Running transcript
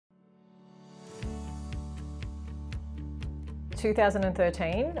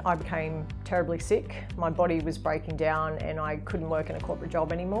2013, I became terribly sick. My body was breaking down and I couldn't work in a corporate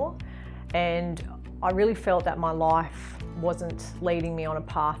job anymore. And I really felt that my life wasn't leading me on a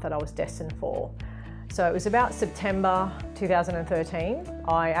path that I was destined for. So it was about September 2013,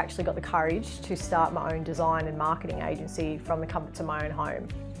 I actually got the courage to start my own design and marketing agency from the comforts of my own home.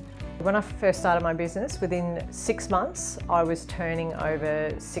 When I first started my business, within 6 months, I was turning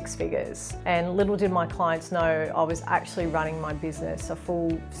over 6 figures. And little did my clients know I was actually running my business, a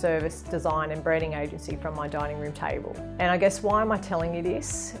full service design and branding agency from my dining room table. And I guess why am I telling you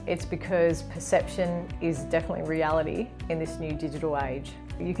this? It's because perception is definitely reality in this new digital age.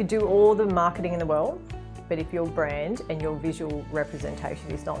 You could do all the marketing in the world, but if your brand and your visual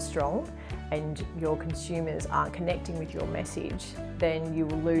representation is not strong and your consumers aren't connecting with your message, then you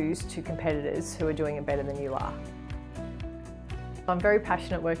will lose to competitors who are doing it better than you are. I'm very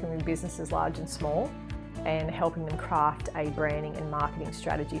passionate working with businesses large and small and helping them craft a branding and marketing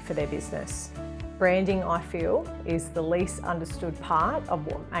strategy for their business. Branding, I feel, is the least understood part of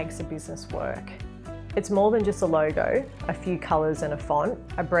what makes a business work. It's more than just a logo, a few colours and a font.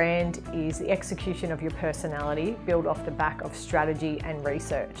 A brand is the execution of your personality built off the back of strategy and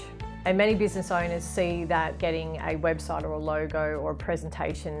research. And many business owners see that getting a website or a logo or a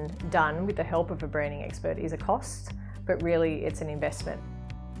presentation done with the help of a branding expert is a cost, but really it's an investment.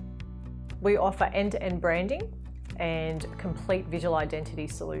 We offer end-to-end branding and complete visual identity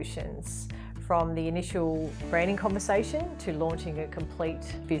solutions, from the initial branding conversation to launching a complete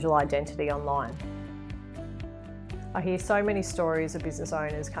visual identity online. I hear so many stories of business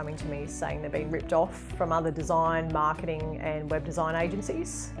owners coming to me saying they've been ripped off from other design, marketing and web design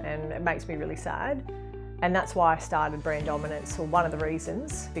agencies, and it makes me really sad. And that's why I started Brand Dominance, or one of the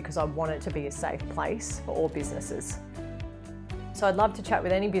reasons, because I want it to be a safe place for all businesses. So I'd love to chat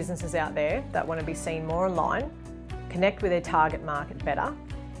with any businesses out there that want to be seen more online, connect with their target market better,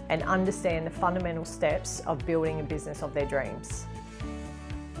 and understand the fundamental steps of building a business of their dreams.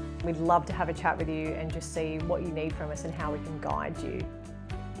 We'd love to have a chat with you and just see what you need from us and how we can guide you.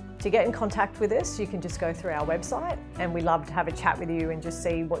 To get in contact with us, you can just go through our website, and we'd love to have a chat with you and just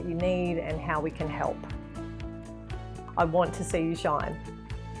see what you need and how we can help. I want to see you shine.